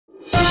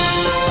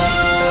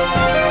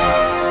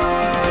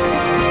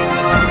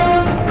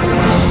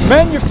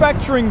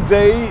Manufacturing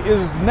Day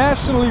is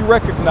nationally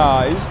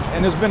recognized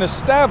and has been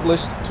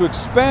established to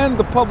expand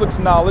the public's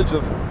knowledge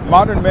of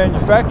modern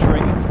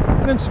manufacturing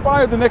and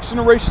inspire the next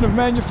generation of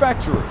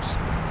manufacturers.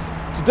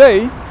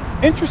 Today,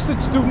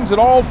 interested students at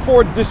all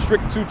 4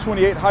 District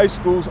 228 high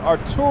schools are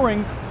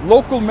touring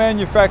local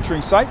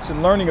manufacturing sites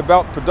and learning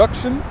about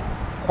production,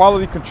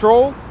 quality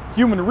control,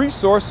 human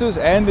resources,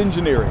 and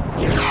engineering.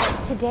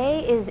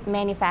 Today is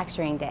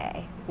Manufacturing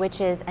Day, which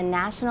is a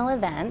national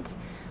event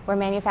where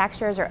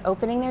manufacturers are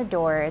opening their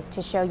doors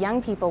to show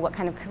young people what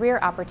kind of career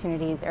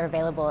opportunities are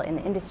available in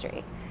the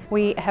industry.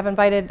 We have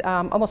invited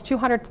almost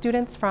 200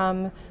 students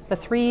from the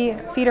 3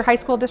 feeder high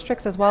school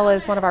districts as well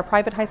as one of our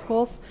private high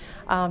schools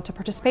to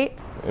participate.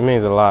 It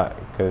means a lot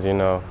because, you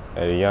know,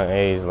 at a young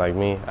age like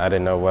me, I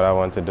didn't know what I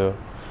wanted to do.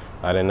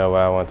 I didn't know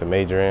what I wanted to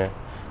major in.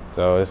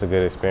 So it's a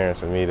good experience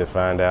for me to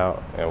find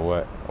out and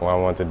what I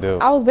want to do.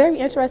 I was very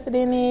interested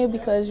in it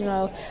because, you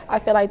know, I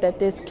feel like that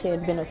this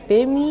can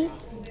benefit me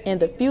in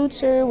the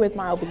future with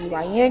my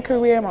OBGYN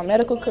career, my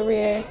medical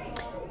career.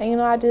 And, you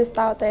know, I just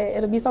thought that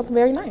it'll be something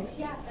very nice.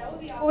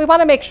 We want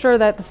to make sure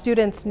that the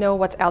students know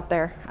what's out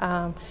there.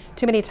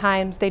 Too many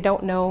times they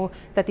don't know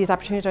that these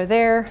opportunities are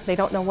there. They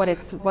don't know what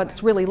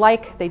it's really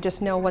like. They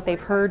just know what they've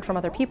heard from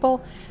other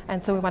people.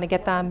 And so we want to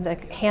get them the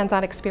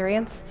hands-on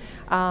experience.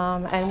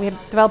 And we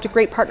have developed a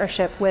great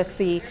partnership with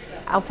the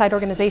outside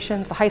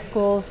organizations, the high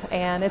schools,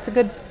 and it's a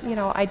good, you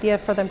know, idea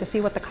for them to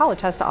see what the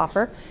college has to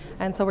offer.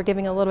 And so we're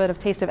giving a little bit of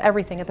taste of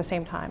everything at the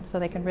same time so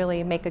they can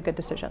really make a good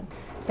decision.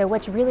 So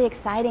what's really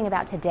exciting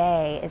about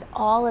today is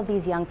all of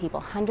these young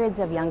people, hundreds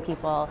of young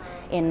people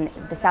in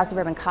the South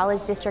Suburban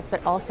College district,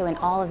 but also in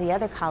all of the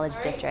other college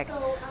districts,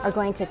 are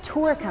going to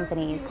tour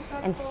companies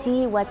and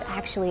see what's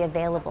actually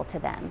available to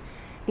them.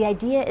 The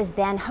idea is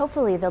then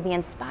hopefully they'll be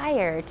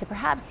inspired to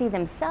perhaps see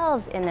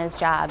themselves in those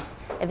jobs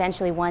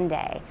eventually one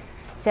day.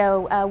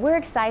 So we're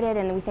excited,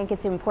 and we think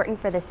it's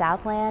important for the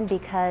Southland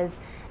because,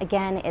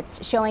 again,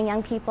 it's showing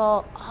young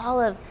people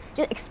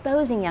just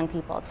exposing young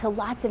people to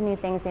lots of new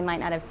things they might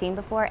not have seen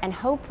before, and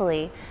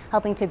hopefully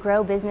helping to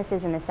grow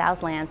businesses in the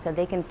Southland so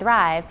they can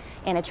thrive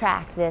and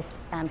attract this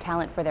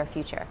talent for their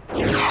future.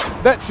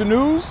 That's your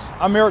news.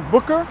 I'm Eric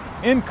Booker.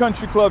 In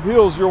Country Club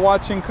Hills, you're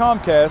watching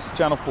Comcast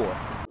Channel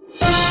 4.